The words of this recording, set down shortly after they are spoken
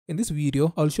In this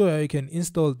video, I'll show you how you can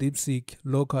install DeepSeek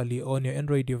locally on your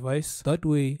Android device. That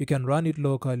way, you can run it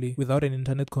locally without an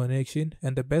internet connection.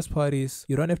 And the best part is,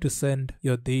 you don't have to send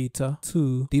your data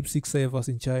to DeepSeek servers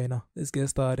in China. Let's get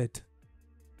started.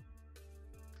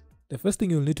 The first thing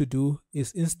you'll need to do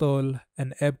is install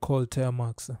an app called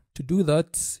Termux. To do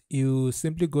that, you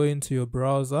simply go into your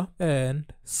browser and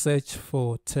search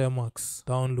for Termux.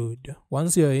 Download.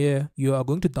 Once you're here, you are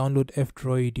going to download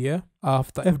F-Droid here.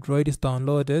 After F-Droid is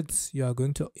downloaded, you are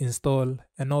going to install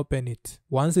and open it.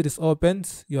 Once it is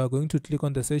opened, you are going to click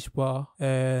on the search bar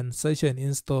and search and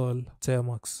install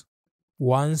Termux.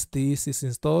 Once this is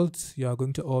installed, you are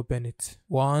going to open it.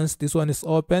 Once this one is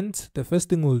opened, the first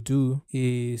thing we'll do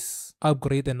is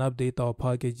upgrade and update our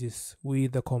packages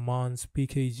with the commands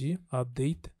pkg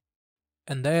update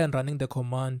and then running the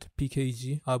command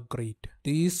pkg upgrade.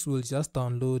 This will just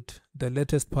download the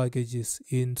latest packages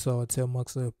into our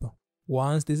Termux app.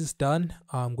 Once this is done,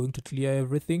 I'm going to clear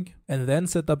everything and then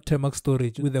set up Termux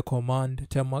storage with the command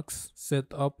Termux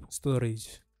setup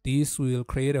storage. This will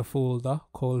create a folder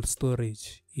called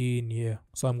storage in here.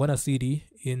 So I'm gonna cd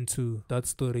into that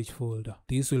storage folder.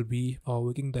 This will be our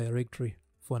working directory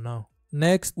for now.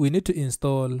 Next, we need to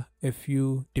install a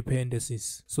few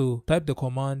dependencies. So type the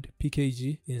command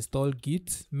pkg install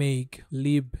git make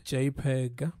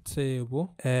libjpeg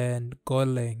table and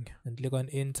Golang and click on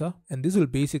enter. And this will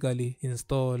basically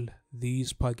install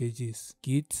these packages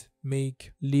git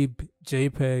make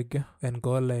libjpeg and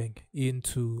Golang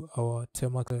into our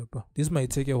Termux app. This might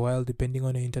take a while depending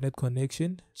on your internet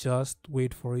connection. Just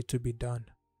wait for it to be done.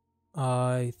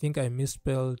 I think I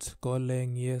misspelled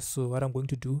Golang here, so what I'm going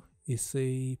to do is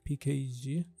say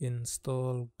pkg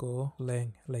install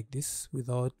Golang like this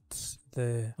without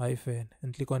the hyphen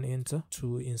and click on enter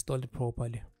to install it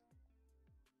properly.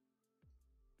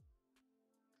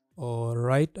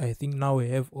 Alright, I think now we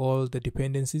have all the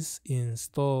dependencies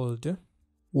installed.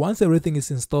 Once everything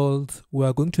is installed, we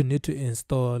are going to need to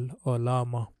install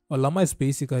Ollama. Ollama is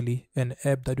basically an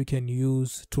app that we can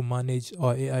use to manage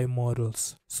our AI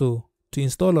models. So to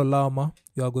install Ollama,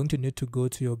 you are going to need to go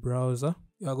to your browser.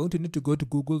 You are going to need to go to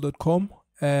google.com,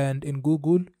 and in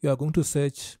Google, you are going to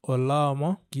search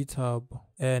Ollama GitHub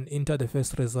and enter the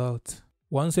first result.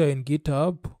 Once you are in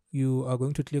GitHub, you are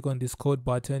going to click on this code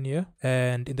button here,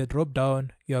 and in the drop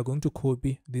down, you are going to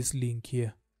copy this link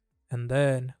here and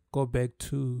then go back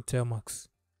to Termux.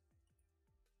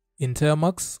 In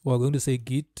Termux, we are going to say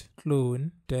git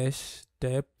clone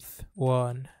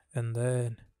 -depth1 and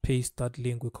then paste that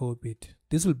link we copied.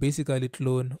 This will basically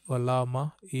clone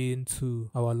Ollama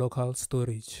into our local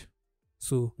storage.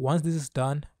 So once this is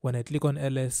done, when I click on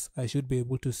ls, I should be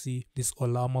able to see this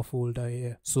Ollama folder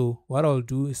here. So what I'll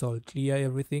do is I'll clear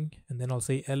everything and then I'll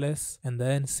say ls and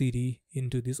then cd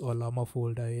into this Ollama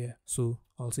folder here. So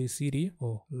I'll say cd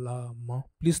Ollama.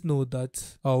 Please note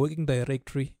that our working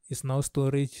directory is now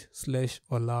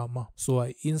storage/Ollama. So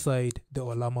inside the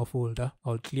Ollama folder,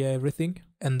 I'll clear everything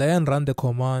and then run the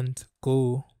command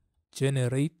go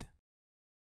generate.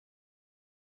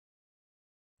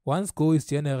 Once go is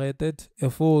generated, a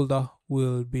folder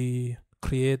will be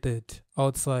created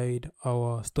outside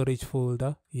our storage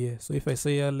folder here. So if I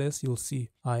say ls, you'll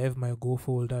see I have my go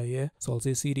folder here. So I'll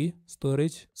say cd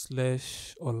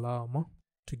storage/Ollama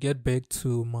to get back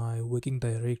to my working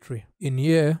directory. In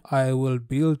here, I will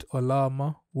build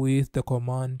Ollama with the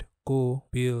command go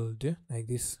build like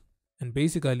this. And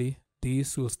basically,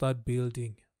 this will start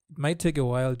building. It might take a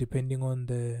while depending on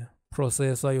the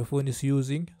processor your phone is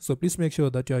using, so please make sure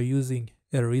that you are using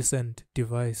a recent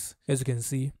device. As you can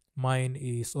see, mine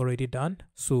is already done,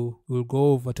 so we'll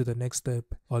go over to the next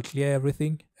step. I'll clear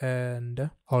everything and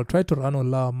I'll try to run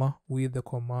Ollama with the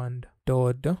command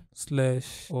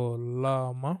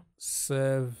 /Ollama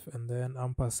save and then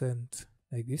ampersand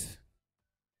like this,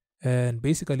 and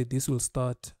basically this will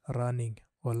start running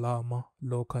Ollama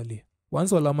locally.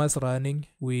 Once Ollama is running,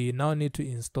 we now need to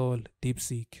install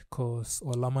DeepSeek because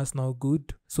Ollama is now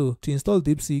good. So to install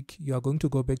DeepSeek, you are going to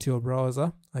go back to your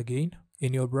browser again.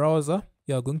 In your browser,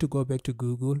 you are going to go back to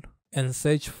Google and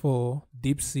search for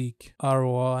DeepSeek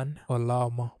R1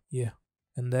 Ollama. Yeah.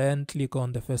 And then click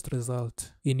on the first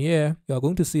result. In here, you are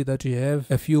going to see that you have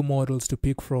a few models to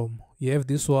pick from. You have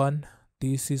this one.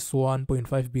 This is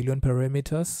 1.5 billion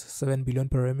parameters, 7 billion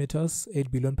parameters,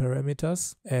 8 billion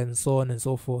parameters, and so on and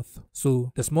so forth.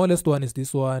 So the smallest one is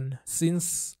this one.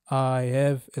 Since I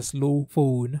have a slow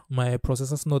phone, my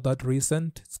processor is not that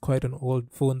recent. It's quite an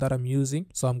old phone that I'm using.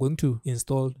 So I'm going to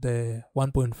install the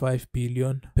 1.5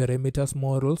 billion parameters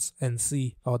models and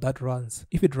see how that runs.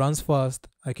 If it runs fast,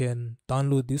 I can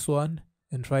download this one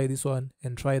and try this one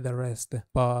and try the rest.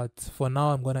 But for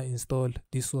now, I'm gonna install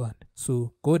this one.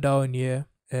 So go down here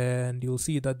and you'll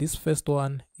see that this first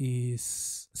one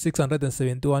is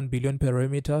 671 billion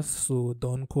parameters. So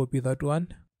don't copy that one.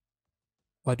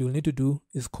 What you'll need to do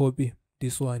is copy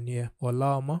this one here,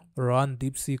 Ollama, run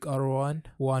DeepSeek R1,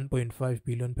 1.5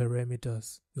 billion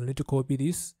parameters. You'll need to copy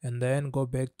this and then go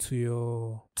back to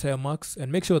your Termux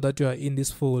and make sure that you are in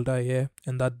this folder here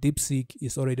and that DeepSeek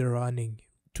is already running.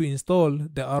 To install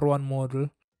the R1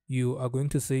 model, you are going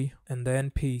to say, and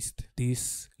then paste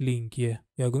this link here.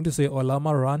 You are going to say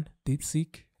Ollama run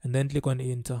DeepSeek and then click on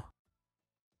enter.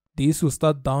 This will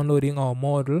start downloading our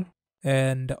model.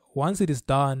 And once it is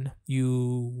done,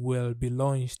 you will be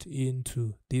launched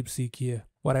into DeepSeek here.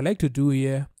 What I like to do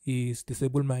here is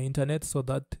disable my internet so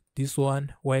that this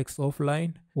one works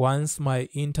offline. Once my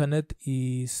internet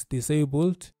is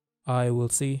disabled, I will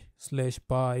say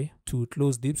 /buy to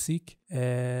close DeepSeek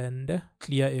and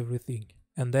clear everything.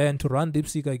 And then to run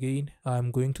DeepSeek again, I'm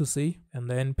going to say and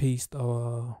then paste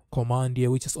our command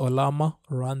here, which is Ollama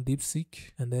run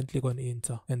DeepSeek, and then click on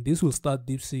enter. And this will start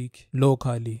DeepSeek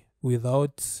locally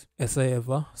without a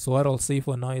server. So what I'll say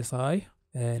for now is hi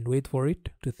and wait for it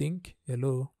to think.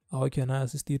 Hello, how can I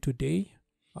assist you today?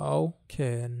 How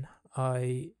can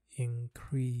I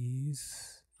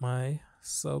increase my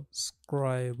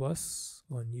subscribers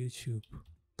on YouTube?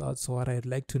 That's what I'd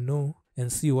like to know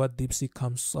and see what DeepSeek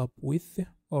comes up with.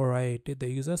 Alright, the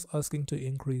user's asking to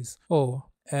increase. Oh,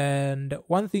 and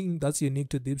one thing that's unique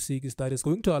to DeepSeek is that it's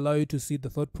going to allow you to see the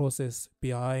thought process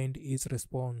behind its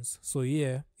response. So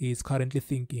here, it's currently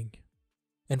thinking.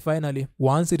 And finally,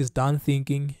 once it is done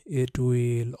thinking, it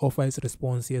will offer its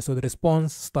response here. So the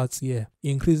response starts here.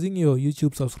 Increasing your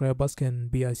YouTube subscribers can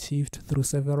be achieved through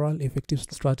several effective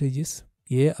strategies.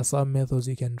 Here are some methods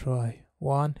you can try.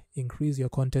 1. Increase your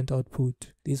content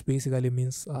output. This basically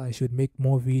means I should make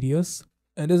more videos.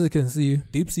 And as you can see,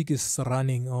 DeepSeek is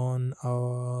running on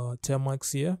our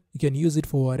Termux here. You can use it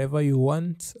for whatever you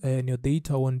want and your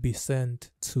data won't be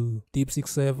sent to DeepSeek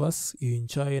servers in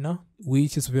China,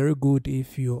 which is very good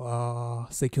if you are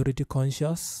security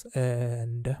conscious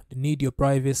and need your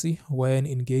privacy when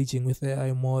engaging with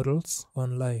AI models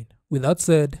online. With that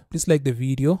said, please like the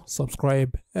video,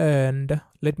 subscribe, and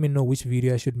let me know which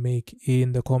video I should make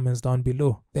in the comments down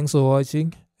below. Thanks for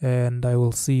watching, and I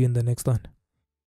will see you in the next one.